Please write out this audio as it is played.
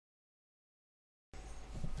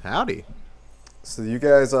Howdy. So you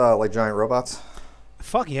guys like giant robots?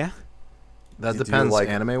 Fuck yeah. That Do you depends. like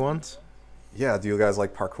Anime ones? Yeah. Do you guys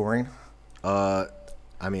like parkouring? I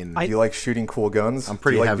mean, Do you like shooting cool guns? I'm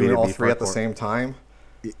pretty Do you like heavy doing to all be three at the parkour. same time?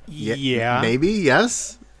 Yeah. Maybe,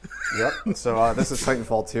 yes. Yep. So this is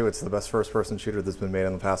Titanfall 2. It's the best first-person shooter that's been made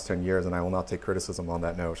in the past 10 years, and I will not take criticism on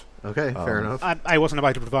that note. Okay, fair enough. I wasn't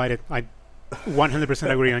about to provide it. I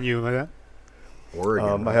 100% agree on you with that.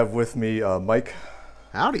 Oregon. I have with me Mike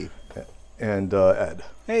Howdy. and Ed.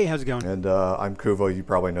 Hey, how's it going? And I'm Kuvo. You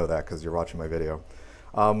probably know that because you're watching my video.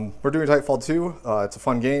 We're doing Titanfall 2. It's a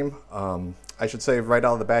fun game. I should say right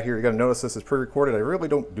out of the bat here, you're going to notice this is pre-recorded. I really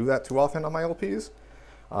don't do that too often on my LPs.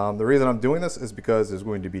 The reason I'm doing this is because there's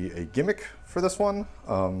going to be a gimmick for this one.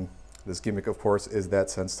 This gimmick, of course, is that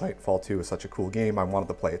since Titanfall 2 is such a cool game, I wanted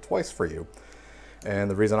to play it twice for you.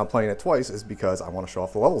 And the reason I'm playing it twice is because I want to show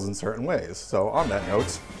off the levels in certain ways. So on that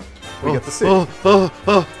note, we get to see.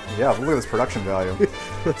 Yeah, look at this production value.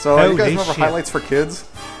 So you guys remember Highlights for Kids?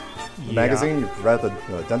 The magazine you read at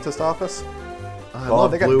the dentist office? Well,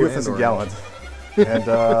 they got Goofus and Gallant. And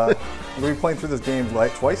we're going to be playing through this game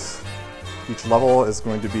like twice. Each level is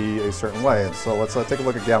going to be a certain way. And so let's take a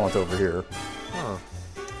look at Gallant over here.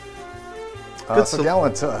 So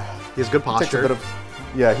Gallant, he has good posture.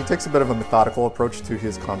 He takes a bit of a methodical approach to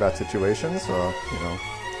his combat situations. You know,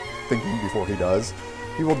 thinking before he does.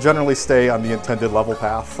 He will generally stay on the intended level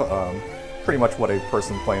path. Pretty much what a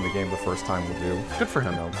person playing the game the first time will do. Good for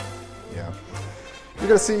him. You know, yeah. You're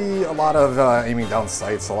going to see a lot of aiming down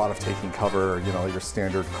sights, a lot of taking cover, you know, your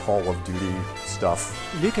standard Call of Duty stuff.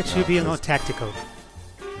 Look at you being all tactical.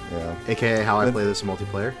 Yeah. AKA how I play this in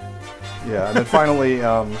multiplayer. Yeah, and then finally,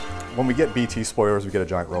 when we get BT spoilers, we get a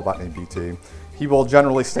giant robot named BT. He will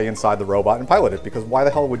generally stay inside the robot and pilot it, because why the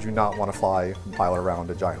hell would you not want to fly and pilot around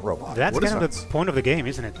a giant robot? That's kind of the point of the game,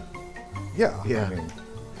 isn't it? Yeah. Yeah. I mean,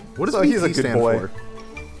 What does so BT he's a good stand boy. for?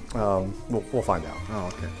 We'll find out. Oh,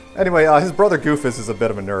 okay. Anyway, his brother Goofus is a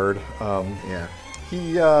bit of a nerd. Yeah.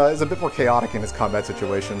 He is a bit more chaotic in his combat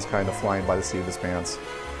situations, kind of flying by the seat of his pants.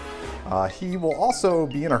 He will also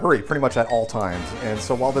be in a hurry pretty much at all times, and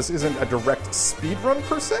so while this isn't a direct speed run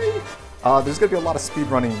per se, there's going to be a lot of speed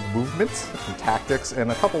running movement and tactics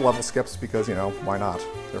and a couple level skips because, you know, why not?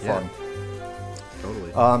 They're fun.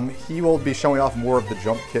 Totally. He will be showing off more of the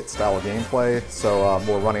jump kit style of gameplay, so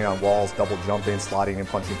more running on walls, double jumping, sliding and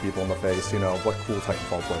punching people in the face, you know, what cool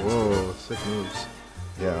Titanfall players Whoa, sick moves.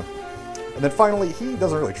 Yeah. And then finally, he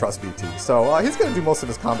doesn't really trust BT, so he's going to do most of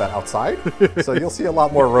his combat outside. So you'll see a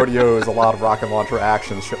lot more rodeos, a lot of rocket launcher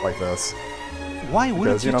action, shit like this. Why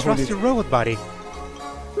wouldn't you trust your robot buddy?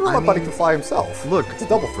 Your robot buddy can fly himself. Look, it's a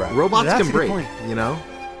double threat. Robots can break, you know?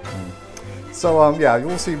 So, yeah,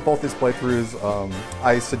 you'll see both these playthroughs.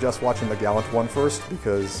 I suggest watching the Gallant one first,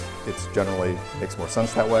 because it's generally makes more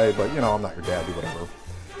sense that way, but, you know, I'm not your dad, do whatever.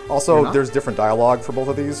 Also, there's different dialogue for both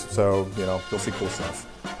of these, so, you know, you'll see cool stuff.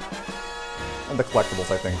 And the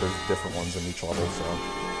collectibles, I think, there's different ones in each level, so...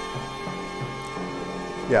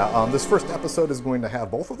 Yeah, this first episode is going to have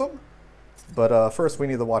both of them, but first we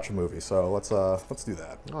need to watch a movie, so let's do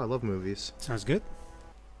that. Oh, I love movies. Sounds good.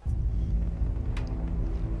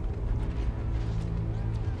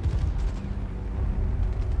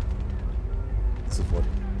 This is what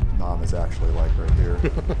Nam is actually like right here.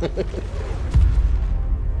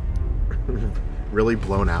 Really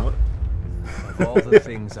blown out? Of all the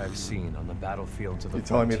things I've seen on the battlefields of the You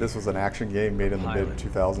telling me this was an action game made in the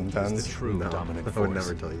mid-2010s? The true dominant force. I would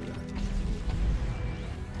never tell you that.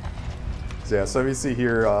 So yeah, so we see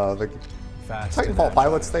here the Titanfall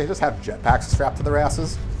pilots, they just have jetpacks strapped to their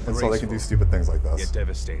asses, and so they can do stupid things like this. Yet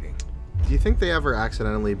devastating. Do you think they ever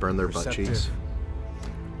accidentally burn their butt cheeks?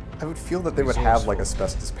 I would feel that they would have like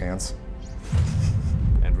asbestos pants.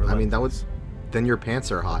 I mean, that would... Then your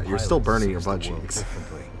pants are hot. You're still burning your butt cheeks.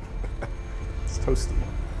 It's toasty.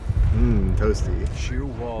 Mmm, toasty. Sheer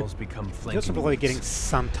walls become flaming. Just probably getting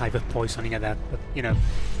some type of poisoning at that, but you know.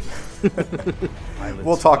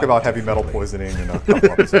 We'll talk about heavy metal poisoning in a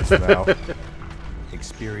couple episodes from now.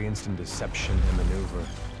 Experienced in deception and maneuver,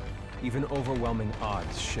 even overwhelming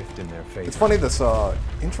odds shift in their favor. It's funny, this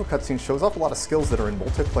intro cutscene shows off a lot of skills that are in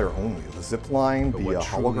multiplayer only. The zip line, the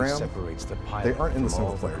hologram, they aren't in the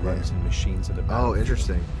single player game. Oh,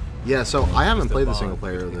 interesting. Yeah, so I haven't played the single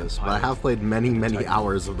player of this, but I have played many, many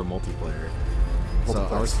hours of the multiplayer.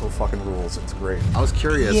 Multiplayer still fucking rules. It's great. I was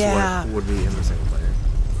curious what would be in the single player.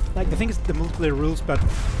 Like, the thing is, the multiplayer rules, but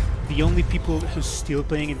the only people who's still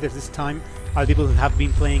playing it at this time are people who have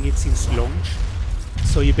been playing it since launch.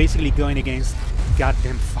 So you're basically going against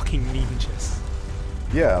goddamn fucking ninjas.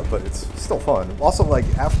 Yeah, but it's still fun. Also, like,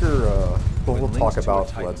 after we'll talk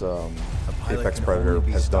about what Apex Predator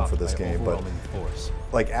has done for this game, but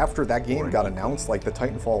like after that game got announced, like the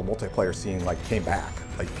Titanfall multiplayer scene like came back.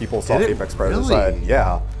 Like people saw Apex Predator and said,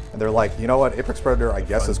 yeah, and they're like, you know what, Apex Predator I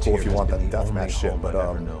guess is cool if you want that deathmatch shit, but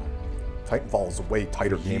Titanfall is a way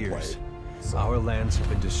tighter gameplay. So. Our lands have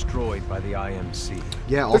been destroyed by the IMC.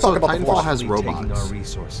 Yeah, also Titanfall has robots. Our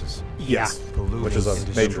resources. Yeah. Which is a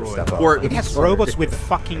major step up. Or it has robots with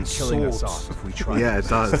fucking swords. Yeah, it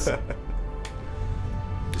does.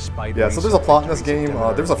 Yeah, so there's a plot in this game.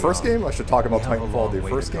 There's a first game. I should talk about Titanfall, the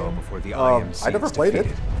first game. I never played it.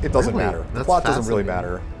 It doesn't matter. The plot doesn't really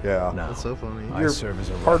matter. Yeah. That's so funny. You're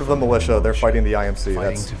part of the militia. They're fighting the IMC.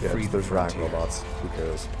 That's, yeah, there's rank robots. Who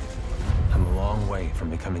cares? I'm a long way from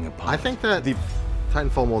becoming a pilot. I think that the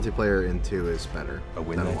Titanfall multiplayer in 2 is better. But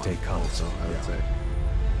when that day comes, also, I would say.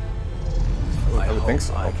 I would think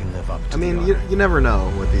so. I can live up to I mean, you never know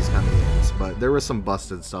with these kind of games, but there was some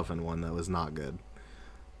busted stuff in one that was not good.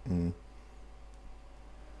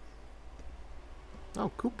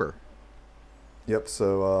 Oh, Cooper. Yep,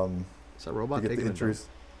 so, is that robot taking the injuries?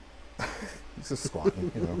 He's just squatting,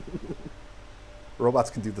 you know. Robots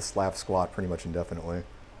can do the slap squat pretty much indefinitely.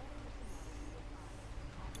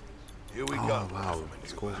 Here we go. Wow,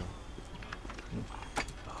 it's cool.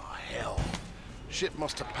 Oh, hell. Ship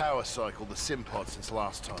must have power cycled the sim pod since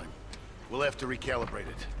last time. We'll have to recalibrate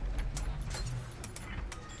it.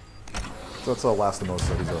 So that's Lastimos,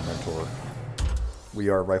 so he's our mentor. We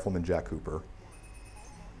are Rifleman Jack Cooper.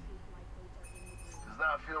 Does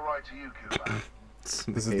that feel right to you, Cooper?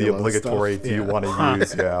 This is the obligatory, do you want to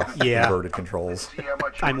use, inverted controls.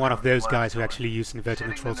 I'm one of those guys who actually use inverted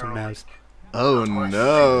controls on mouse. Oh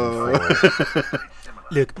no!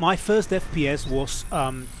 Look, my first FPS was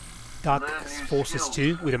Dark Forces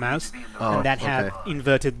 2 with a mouse, and that had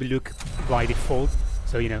inverted look by default,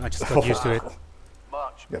 so you know, I just got used to it.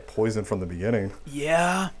 Yeah, poison from the beginning.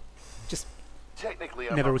 Yeah, just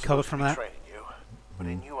never recovered from that. But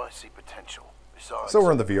in you I see potential. Besides, so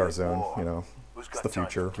we're in the VR zone, you know. It's the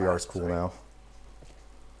future. VR is cool now.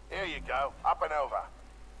 Here you go, up and over.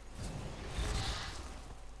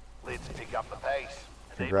 Let's pick up the pace.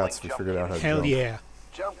 Congrats, we figured out how to Hell jump. yeah.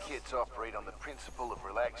 Jump kits operate on the principle of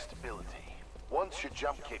relaxed stability. Once your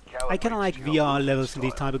jump kit I kind of like VR levels in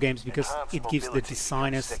these type of games because it gives the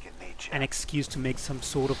designers an excuse to make some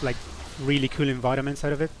sort of like really cool environments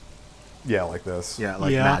out of it. Yeah, like this. Yeah,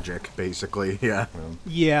 like magic, basically. Yeah.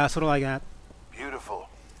 Yeah, sort of like that. Beautiful.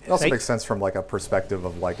 It also makes sense from like a perspective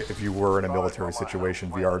of like if you were in a military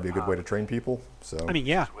situation, VR would be a good way to train people. So I mean,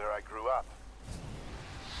 yeah. Where I grew up.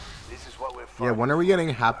 This is what we're Yeah, when are we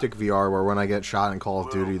getting haptic VR where when I get shot in Call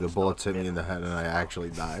of Duty, the bullets hit me in the head and I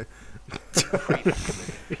actually die?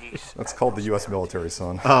 That's called the U.S. military,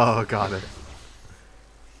 son. Oh, got it.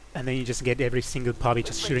 And then you just get every single puppy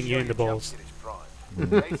just shooting you in the balls.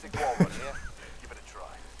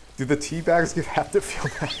 Do the tea bags give haptic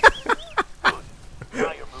feedback?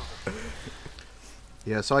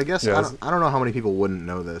 Yeah, so I guess I don't know how many people wouldn't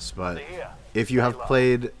know this, but if you have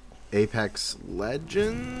played Apex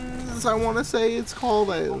Legends, I want to say it's called.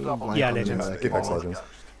 Yeah, Legends. Apex Legends.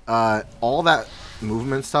 All that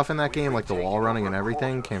movement stuff in that game, like the wall running and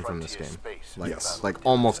everything, came from this game. Like, like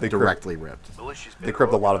almost directly ripped. They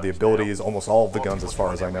cribbed a lot of the abilities, almost all of the guns as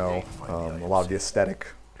far as I know, a lot of the aesthetic,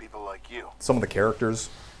 some of the characters.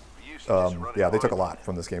 Yeah, they took a lot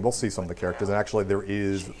from this game. We'll see some of the characters, and actually there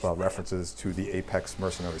is references to the Apex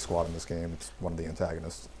Mercenary Squad in this game. It's one of the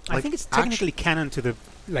antagonists. I think it's technically canon to the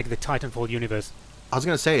the Titanfall universe. I was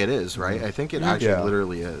gonna say it is, right? I think it actually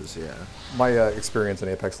literally is. Yeah. My experience in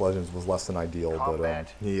Apex Legends was less than ideal, but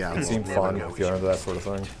yeah, it seemed fun if you're into that sort of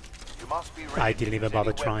thing. I didn't even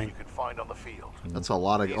bother trying. That's a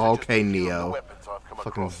lot of okay, Neo.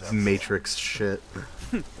 Fucking Matrix shit.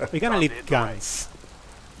 We're gonna need guns.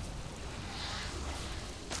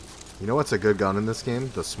 You know what's a good gun in this game?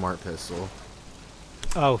 The Smart Pistol.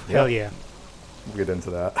 Oh, hell yeah. We'll get into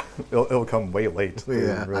that. It'll come way late.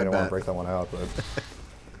 Yeah, really don't want to break that one out. But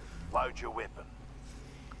load your weapon.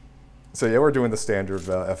 So yeah, we're doing the standard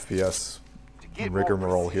FPS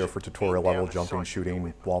rigmarole here for tutorial level, jumping,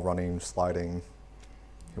 shooting, wall running, sliding.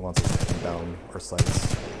 He wants us to take down our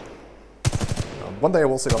sights. One thing I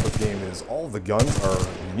will say about this game is all the guns are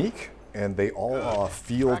unique, and they all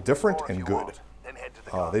feel different and good.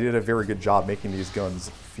 They did a very good job making these guns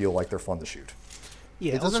feel like they're fun to shoot.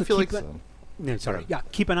 Yeah, it doesn't feel like... No, sorry. Yeah,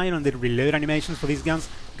 keep an eye on the reload animations for these guns,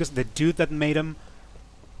 because the dude that made them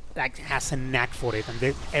like has a knack for it,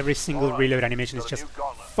 and every single reload animation is just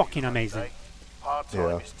fucking amazing.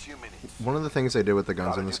 Yeah. One of the things they did with the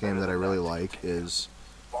guns in this game that I really like is,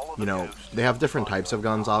 you know, they have different types of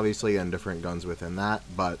guns, obviously, and different guns within that,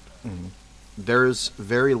 but there's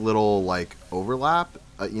very little like overlap.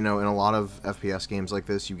 You know, in a lot of FPS games like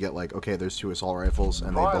this, you get like, okay, there's 2 assault rifles,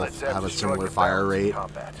 and they both have a similar fire rate,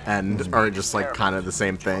 and are just like kind of the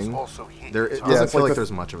same thing. It doesn't feel like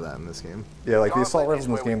there's much of that in this game. Yeah, like the assault rifles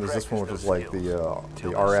in this game, there's this one which is like the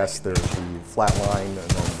RS, there's the flatline, and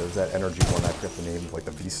then there's that energy one, I forget the name, like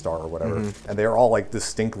the V-Star or whatever. And they are all like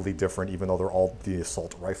distinctly different, even though they're all the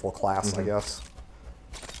assault rifle class, I guess.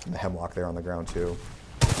 And the Hemlock there on the ground too.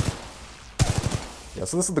 Yeah,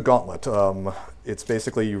 so this is the Gauntlet. It's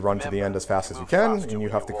basically you run to the end as fast as you can, and you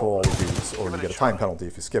have to kill all the dudes, or you get a time penalty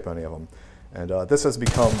if you skip any of them. And this has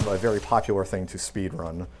become a very popular thing to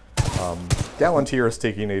speedrun. Gallant here is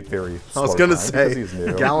taking a very slow I was gonna time say, because he's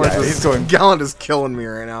new. Gallant is killing me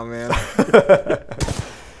right now, man.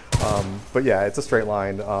 But yeah, it's a straight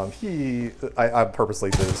line. I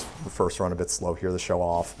purposely did his first run a bit slow here to show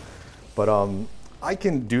off. But I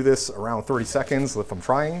can do this around 30 seconds if I'm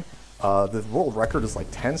trying. The world record is like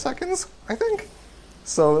 10 seconds, I think.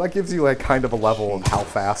 So that gives you like kind of a level of how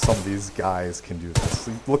fast some of these guys can do this.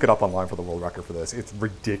 So look it up online for the world record for this. It's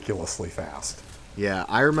ridiculously fast. Yeah,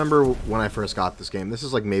 I remember when I first got this game, this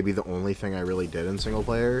is like maybe the only thing I really did in single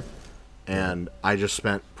player, and I just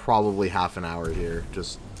spent probably half an hour here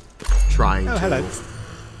just trying to... Hello.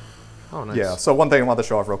 Oh, nice. Yeah, so one thing I want to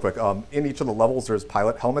show off real quick. In each of the levels, there's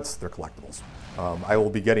pilot helmets. They're collectibles. I will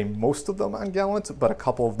be getting most of them on Gallant, but a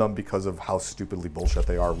couple of them, because of how stupidly bullshit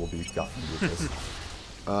they are, will be gotten with this.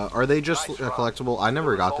 Are they just collectible? I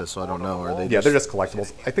never got this, so I don't know. Are they? Yeah, they're just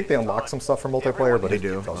collectibles. I think they unlock some stuff for multiplayer, but they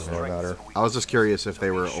do. It doesn't really matter. I was just curious if they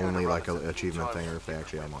were only like an achievement thing, or if they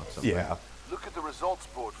actually unlocked something. Yeah. Look at the results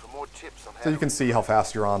board for more tips on how So you can see how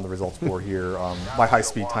fast you're on the results board here. My high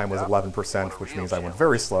speed time was 11%, which means I went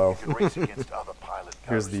very slow.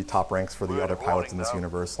 Here's the top ranks for the other pilots in this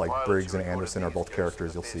universe, like Briggs and Anderson are both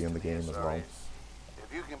characters you'll see in the game as well.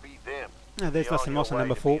 If you can beat them, There's nothing else on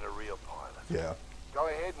number 4. Yeah. go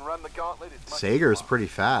ahead and run the gauntlet. Sager's pretty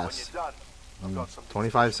fast.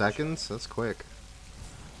 25 seconds? That's quick.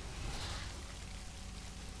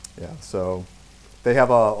 Yeah, so they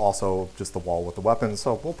have also just the wall with the weapons,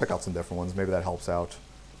 so we'll pick out some different ones. Maybe that helps out.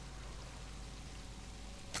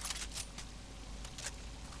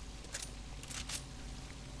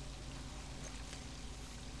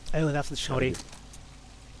 Oh, that's the shotty.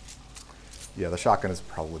 Yeah, the shotgun is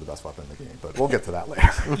probably the best weapon in the game, but we'll get to that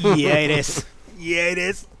later. Yeah, it is. Yeah, it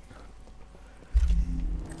is.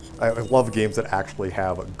 I love games that actually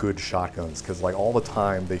have good shotguns, because like all the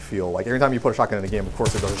time they feel like every time you put a shotgun in a game, of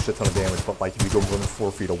course it does a shit ton of damage, but like if you go more than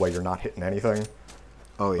 4 feet away, you're not hitting anything.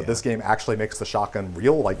 Oh yeah. But this game actually makes the shotgun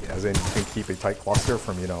real, like as in you can keep a tight cluster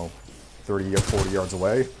from 30 or 40 yards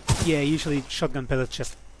away. Yeah, usually shotgun pellets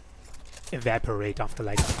just evaporate after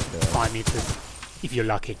like 5 meters, if you're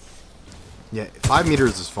lucky. Yeah, 5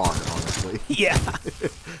 meters is far, honestly. Yeah.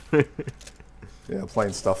 Yeah,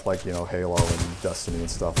 playing stuff like, Halo and Destiny and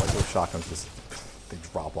stuff, like those shotguns just, they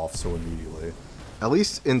drop off so immediately. At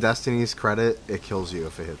least in Destiny's credit, it kills you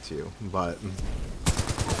if it hits you, but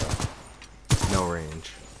no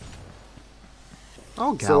range.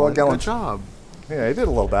 Oh, Gallant, good job. Yeah, he did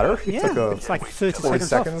a little better. He took it's like 30 40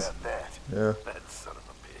 seconds seconds. Yeah. That son of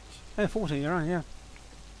a bitch. 40, you're right, yeah.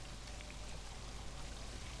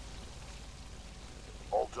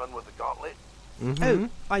 All done with the gauntlet? Oh,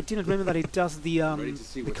 I didn't remember that it does the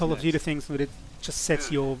Call of Duty things, but it just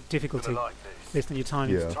sets your difficulty based on your time.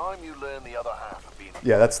 Yeah. Time you learn the other half of being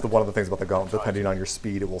Yeah, that's one of the things about the Gauntlet. Depending on your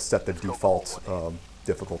speed, it will set the default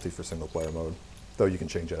difficulty for single player mode, though you can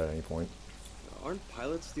change it at any point. Aren't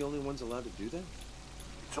pilots the only ones allowed to do that?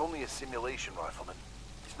 It's only a simulation, Rifleman.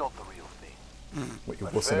 It's not the real thing. What, you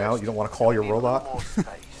listen out? You don't want to call your robot?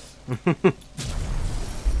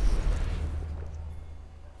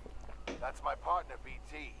 That's my partner,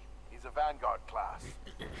 BT. He's a Vanguard class.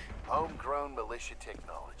 Homegrown militia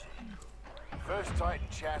technology. First Titan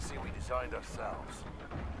chassis we designed ourselves.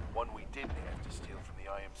 One we didn't have to steal from the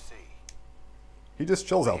IMC. He just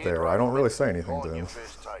chills out there. I don't really say anything to him.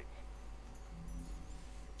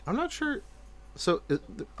 I'm not sure. So,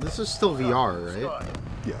 this is still VR, right?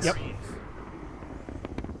 Yes. Yep.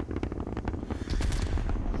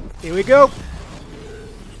 Here we go.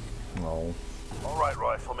 No. Alright,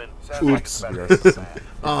 Rifleman. Oops.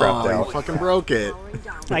 Oh, you fucking broke it.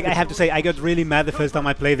 Like, I have to say, I got really mad the first time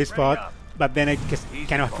I played this part, but then I just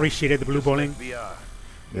kind of appreciated the blue balling. Yeah.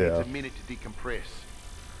 It's a minute to decompress.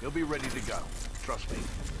 He'll be ready to go. Trust me.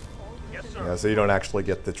 Yes, sir. Yeah, so you don't actually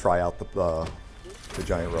get to try out the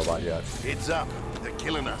giant robot yet. Heads up. They're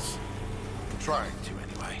killing us. Trying to,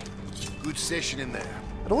 anyway. Good session in there.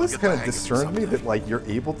 It always kind of discerned me that like you're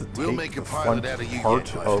able to take the front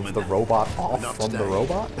part of the robot off from the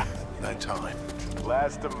robot. No time.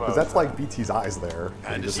 Because that's like BT's eyes there.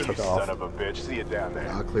 And he just took off. Son of a bitch. See you down there.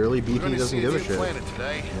 Clearly BT We're gonna doesn't see give a new shit. planet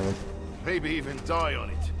today. Maybe even die on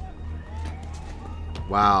it.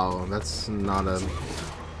 Wow, that's not a...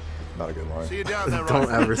 Not a good line. See you down there, Don't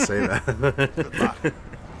right? ever say that. Good luck.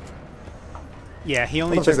 Yeah, he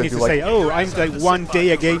only Sometimes just I needs do to like- say, "Oh, I'm like one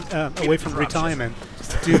day away from retirement."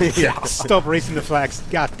 Dude, stop raising the flags.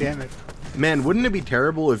 God damn it. Man, wouldn't it be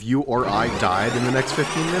terrible if you or I died in the next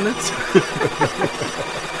 15 minutes?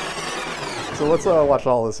 So let's watch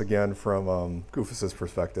all this again from Goofus's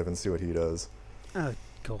perspective and see what he does. Oh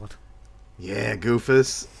God. Yeah,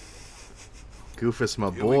 Goofus. Goofus, my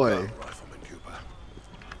Here we go, boy. Rifleman Cooper.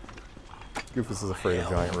 Goofus is afraid of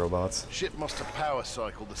giant robots. Ship must have power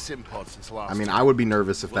cycled the sim pod since last. I mean, I would be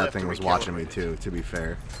nervous if We'll that have thing to was watching me recalibrate. too, to be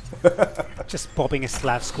fair. Just popping a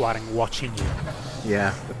slab squad and watching you.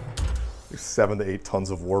 Yeah. 7 to 8 tons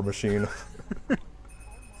of war machine. Does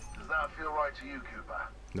that feel right to you, Cooper?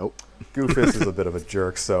 Nope. Goofus is a bit of a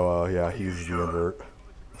jerk, so yeah, he's the invert.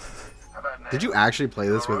 How about now? Did you actually play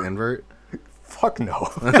this with invert? Fuck no.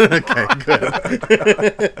 Okay, good.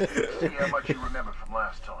 See how much you remember from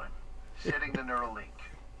last time. Setting the neural link.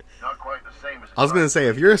 Not quite the same as. I was gonna say,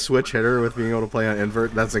 if you're a switch hitter with being able to play on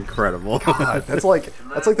invert, that's incredible. That's like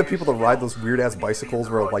the people that ride those weird ass bicycles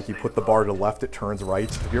where like you put the bar to the left, it turns right.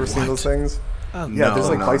 Have you ever seen those things? Oh, Yeah, No, there's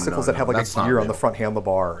like no, bicycles no, that have no, like that's a not gear on real. the front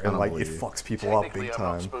handlebar, and don't like it believe. fucks people up Technically, big I'm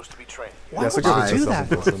not time. supposed to be trained. Yeah, so would you Goofus do just that?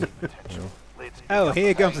 doesn't listen. Oh,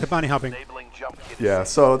 here comes the bunny hopping. Yeah,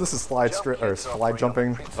 so this is slide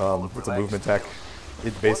jumping. It's a movement tech.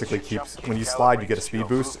 It basically keeps, when you slide, you get a speed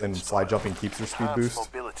boost, and slide jumping keeps your speed boost.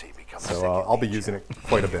 So I'll be using it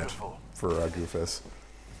quite a bit for Goofus.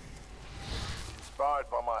 Inspired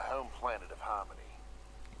by my home planet of Harmony.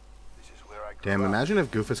 This is where I grew Damn, up. imagine if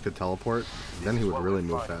Goofus could teleport, then he would really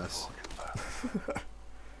move fast.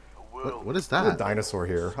 What is There's a that? dinosaur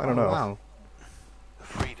here. I don't know. Wow. The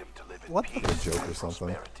freedom to live in What peace A joke or and something.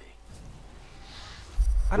 prosperity.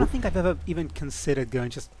 I don't think I've ever even considered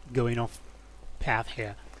going off path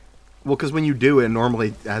here. Well, because when you do it,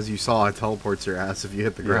 normally, as you saw, it teleports your ass if you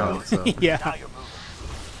hit the ground. So. Yeah. Now you're moving.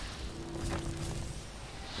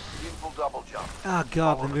 Simple double jump. Oh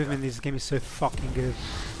God, the movement in this game is so fucking good.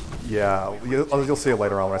 Yeah, you'll see it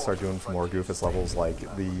later on when I start doing some more Goofus levels. Like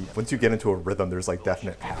once you get into a rhythm, there's like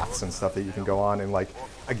definite paths and stuff that you can go on. And like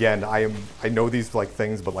again, I know these like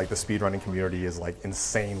things, but like the speedrunning community is like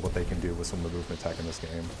insane what they can do with some of the movement tech in this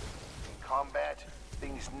game. In combat,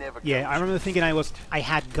 things never Yeah, go I remember as thinking I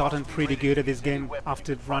had gotten pretty good at this game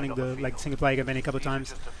after running the single player campaign a couple of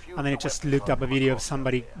times, and then I just looked up a video of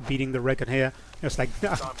somebody beating the record here. I was like,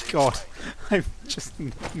 oh God, I just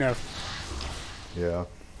no. Yeah.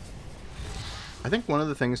 I think one of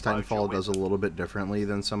the things Titanfall does a little bit differently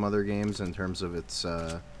than some other games in terms of its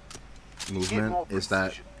movement is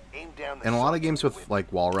that in a lot of games with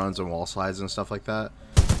like wall runs and wall slides and stuff like that,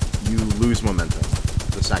 you lose momentum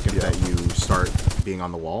the second that you start being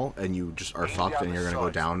on the wall, and you just are fucked and you're going to go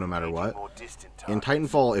down no matter what. In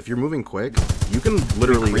Titanfall, if you're moving quick, you can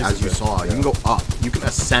literally, Increase as you it, saw, you can go up. You can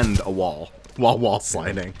ascend a wall while wall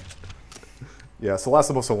sliding. Yeah, so Last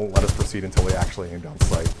of Us won't let us proceed until we actually aim down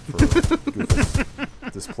sight for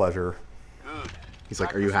Goofus' displeasure. Good. He's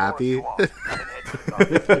like, "Are you happy?"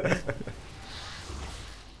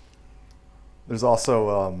 There's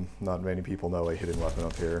also, not many people know, a hidden weapon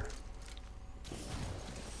up here.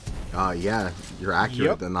 Yeah, you're accurate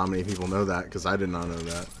Yep. that not many people know that, because I did not know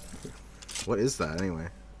that. What is that, anyway?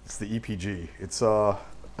 It's the EPG. It's Oh,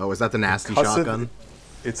 is that the nasty concussive- shotgun?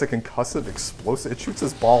 It's a concussive explosive. It shoots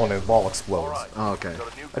this ball and the ball explodes. Oh, okay.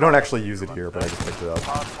 I don't actually use it here, but I just picked it up.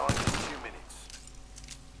 Hard time in 2 minutes.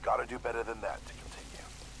 Gotta do better than that to continue.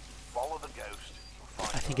 Follow the ghost. You'll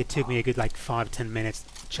find I think it took me a good like 5-10 minutes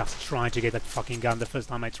just trying to get that fucking gun the first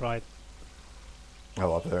time I tried.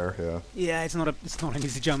 Oh, up there, yeah. Yeah, it's not an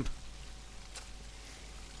easy jump.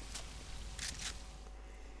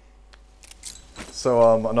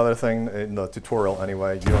 So, another thing in the tutorial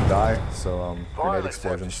anyway, you don't die, so, grenade Pilots have to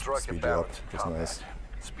explosions strike a speed you up, balance which in is combat. nice.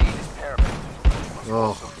 Speed is paramount. You must Oh.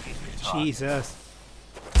 also keep it high. Jesus.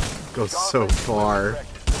 Goes so far.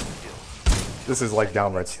 This is like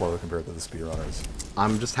downright slow compared to the speedrunners.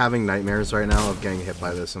 I'm just having nightmares right now of getting hit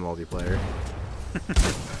by this in multiplayer.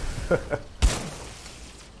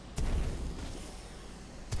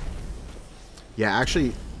 Yeah,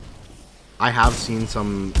 actually, I have seen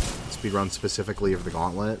some speedruns specifically of the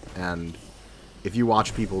Gauntlet, and if you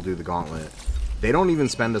watch people do the Gauntlet, they don't even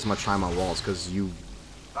spend as much time on walls, because you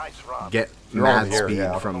Nice run. get You're on mad here, speed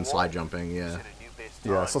yeah. from slide jumping, yeah. Set a new best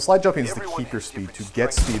Yeah, time. so slide jumping is to Everyone keep your has speed. To different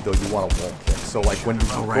get strengths. speed, though, you want a wall kick. So, like, when you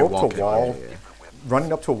Oh, right, go wall up to kick, a wall, yeah.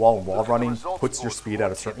 running up to a wall and wall running puts your speed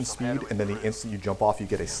at a certain speed, and then the instant you jump off, you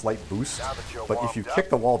get a slight boost. But if you kick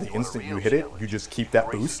the wall the instant you hit it, you just keep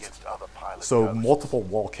that boost. So multiple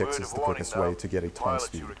wall kicks is the quickest way to get a ton of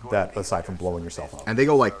speed. That aside from blowing yourself up. And they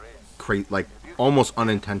go like almost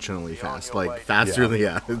unintentionally fast, like faster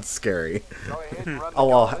than it's scary.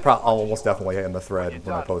 I'll almost definitely in the thread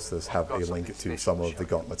when I post this have a link to some of the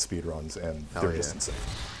Gauntlet speedruns, and they're just insane.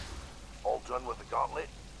 All done with the Gauntlet?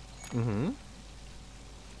 I'm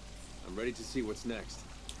ready to see what's next.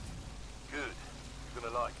 Good. You're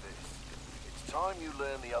gonna like this. It's time you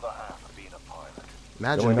learn the other half of being a pilot.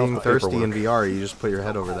 Imagine being thirsty in VR, you just put your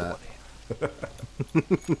head over that.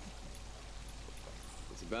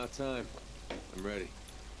 It's about time. I'm ready.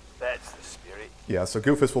 That's the spirit. Yeah, so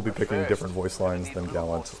Goofus will be picking different voice lines than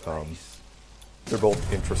Gallant. They're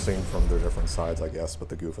both interesting from their different sides, I guess, but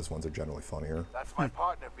the Goofus ones are generally funnier. That's my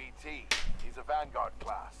partner, BT. He's a Vanguard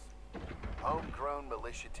class. Homegrown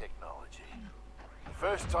militia technology. The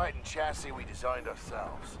first Titan chassis we designed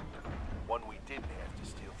ourselves. One we didn't have to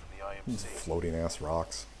steal from the IMC. Floating ass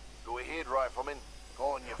rocks. Go ahead, rifleman. Go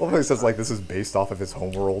on your Well, he says like this is based off of his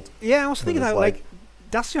homeworld. Yeah, I was thinking that like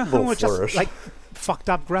does your little homeworld just flourish. like fucked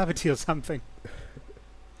up gravity or something?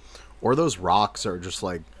 Or those rocks are just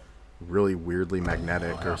like really weirdly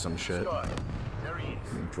magnetic or some shit. There he is.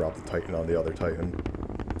 Drop the Titan on the other Titan.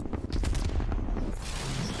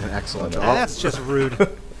 An excellent Ah, job. that's just rude.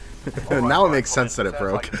 Now it makes sense that it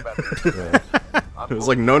broke. Yeah. It was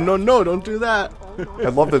like, no, no, no, don't do that. I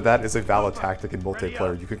love that that is a valid tactic in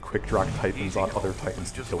multiplayer. You can quick drop Titans on other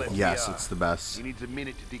Titans to kill them. Yes, it's the best. He needs a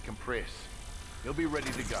minute to decompress. He'll be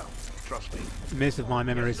ready to go. Trust me. Most of my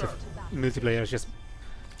memories of multiplayer is just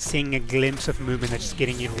seeing a glimpse of movement and just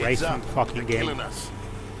getting erased from the fucking game. Killing us.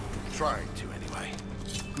 Trying to, anyway.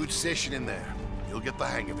 Good session in there. You'll get the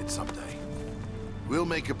hang of it someday. We'll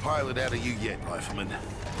make a pilot out of you yet, Rifleman.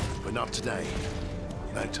 But not today.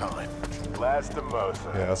 No time.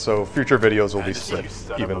 Yeah, so future videos will be split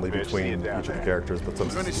evenly between each of the characters, but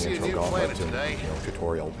since We're it's gonna the see a intro new Gauntlet planet and today.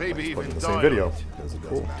 tutorial, I Maybe just put it in even the same die video on it. because it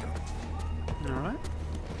doesn't matter. Alright.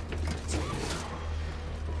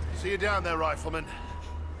 See you down there, Rifleman.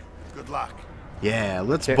 Good luck. Yeah,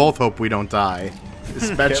 let's both hope we don't die.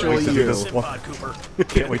 Especially to do you. this one.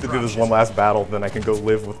 Can't wait to do this one last battle, then I can go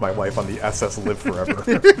live with my wife on the SS Live Forever.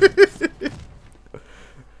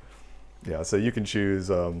 Yeah, so you can choose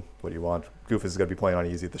what you want. Goofus is going to be playing on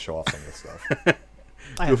easy to show off some of this stuff.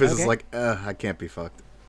 Goofus is like, I can't be fucked.